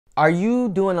Are you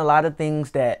doing a lot of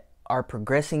things that are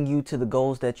progressing you to the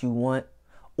goals that you want?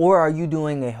 Or are you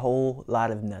doing a whole lot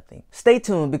of nothing? Stay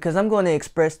tuned because I'm going to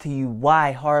express to you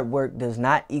why hard work does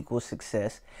not equal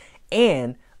success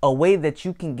and a way that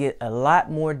you can get a lot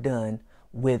more done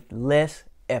with less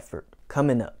effort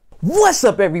coming up. What's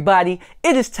up, everybody?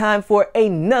 It is time for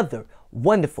another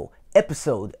wonderful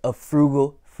episode of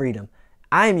Frugal Freedom.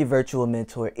 I am your virtual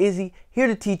mentor, Izzy, here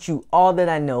to teach you all that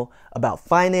I know about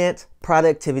finance,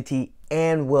 productivity,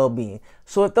 and well-being.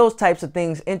 So if those types of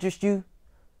things interest you,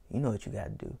 you know what you gotta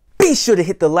do. Be sure to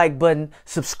hit the like button,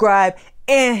 subscribe,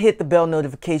 and hit the bell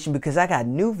notification because I got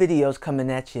new videos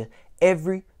coming at you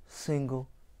every single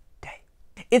day.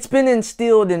 It's been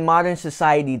instilled in modern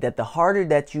society that the harder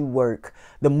that you work,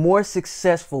 the more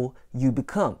successful you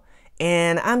become.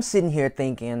 And I'm sitting here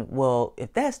thinking, well,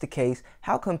 if that's the case,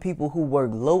 how come people who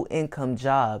work low-income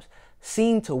jobs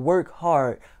seem to work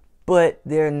hard, but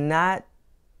they're not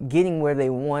getting where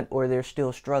they want or they're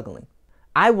still struggling?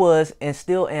 I was and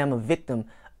still am a victim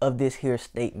of this here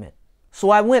statement.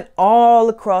 So I went all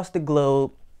across the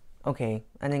globe. Okay,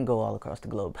 I didn't go all across the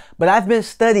globe, but I've been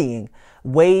studying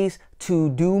ways to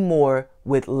do more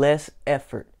with less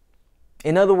effort.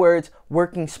 In other words,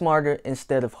 working smarter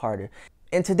instead of harder.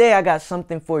 And today I got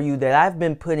something for you that I've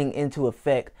been putting into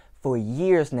effect for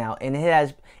years now, and it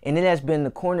has been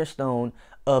the cornerstone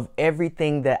of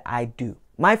everything that I do.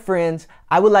 My friends,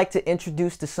 I would like to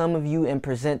introduce to some of you and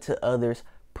present to others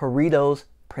Pareto's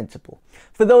Principle.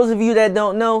 For those of you that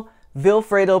don't know,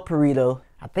 Vilfredo Pareto,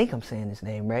 I think I'm saying his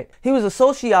name right. He was a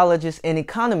sociologist and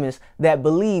economist that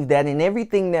believed that in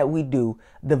everything that we do,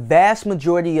 the vast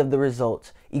majority of the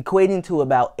results, equating to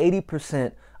about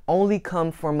 80%, only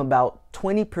come from about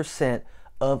 20%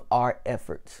 of our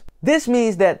efforts. This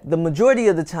means that the majority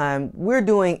of the time we're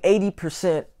doing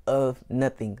 80% of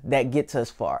nothing that gets us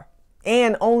far.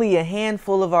 And only a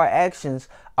handful of our actions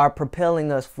are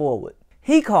propelling us forward.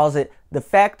 He calls it the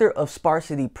factor of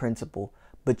sparsity principle,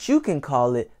 but you can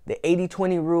call it the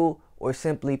 80-20 rule or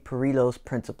simply Pareto's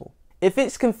Principle. If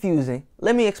it's confusing,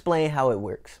 let me explain how it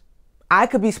works. I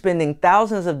could be spending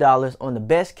thousands of dollars on the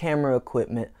best camera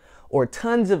equipment or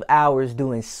tons of hours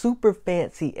doing super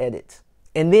fancy edits,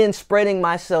 and then spreading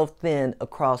myself thin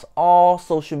across all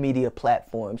social media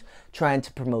platforms trying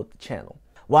to promote the channel.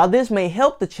 While this may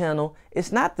help the channel,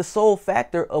 it's not the sole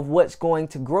factor of what's going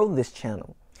to grow this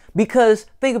channel. Because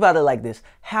think about it like this: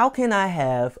 how can I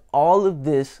have all of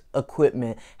this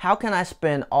equipment? How can I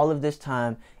spend all of this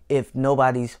time if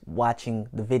nobody's watching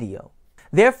the video?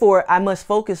 Therefore, I must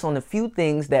focus on a few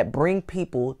things that bring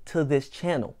people to this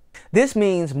channel. This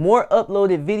means more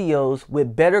uploaded videos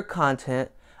with better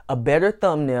content, a better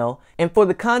thumbnail, and for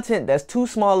the content that's too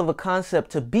small of a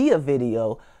concept to be a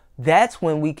video, that's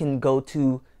when we can go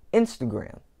to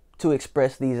Instagram to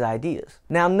express these ideas.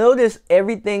 Now notice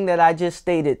everything that I just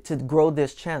stated to grow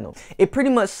this channel. It pretty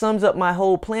much sums up my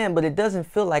whole plan, but it doesn't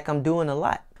feel like I'm doing a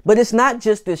lot. But it's not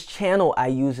just this channel I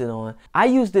use it on. I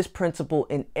use this principle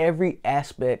in every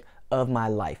aspect of my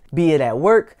life, be it at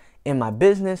work, in my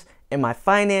business, in my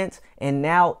finance, and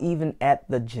now even at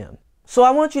the gym. So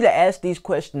I want you to ask these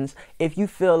questions if you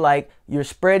feel like you're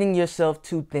spreading yourself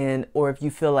too thin, or if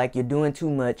you feel like you're doing too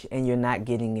much and you're not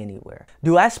getting anywhere.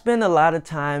 Do I spend a lot of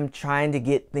time trying to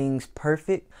get things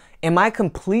perfect? Am I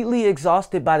completely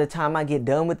exhausted by the time I get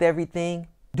done with everything?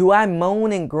 Do I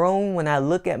moan and groan when I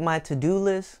look at my to-do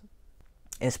list?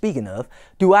 And speaking of,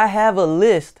 do I have a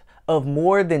list of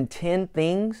more than 10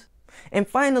 things? And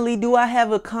finally, do I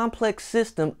have a complex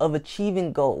system of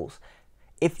achieving goals?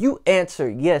 If you answer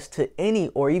yes to any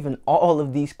or even all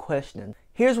of these questions,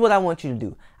 here's what I want you to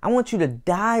do. I want you to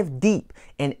dive deep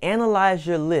and analyze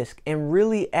your list and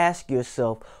really ask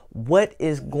yourself, what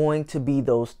is going to be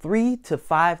those 3 to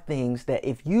 5 things that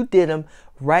if you did them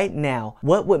right now,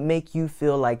 what would make you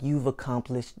feel like you've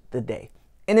accomplished the day?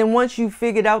 And then once you've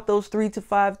figured out those 3 to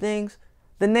 5 things,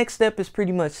 the next step is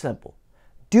pretty much simple.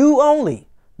 Do only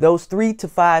those 3 to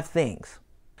 5 things.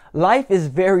 Life is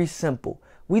very simple.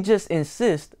 We just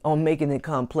insist on making it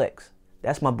complex.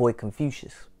 That's my boy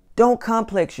Confucius. Don't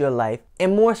complex your life,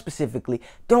 and more specifically,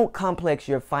 don't complex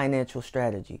your financial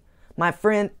strategy. My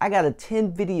friend, I got a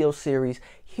 10 video series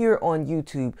here on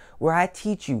YouTube where I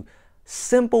teach you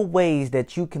simple ways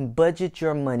that you can budget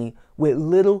your money with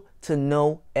little to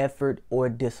no effort or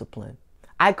discipline.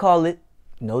 I call it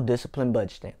no discipline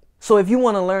budgeting. So if you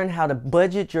want to learn how to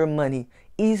budget your money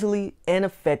easily and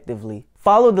effectively,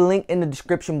 follow the link in the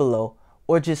description below,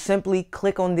 or just simply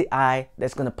click on the eye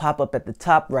that's going to pop up at the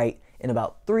top right in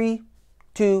about 3,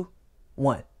 2,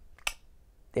 1.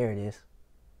 There it is.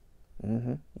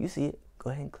 You see it. Go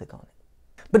ahead and click on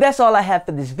it. But that's all I have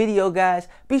for this video, guys.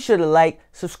 Be sure to like,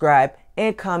 subscribe,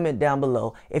 and comment down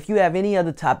below if you have any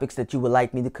other topics that you would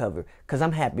like me to cover, because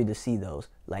I'm happy to see those,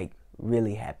 like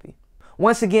really happy.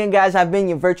 Once again, guys, I've been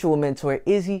your virtual mentor,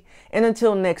 Izzy, and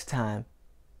until next time,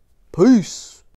 peace.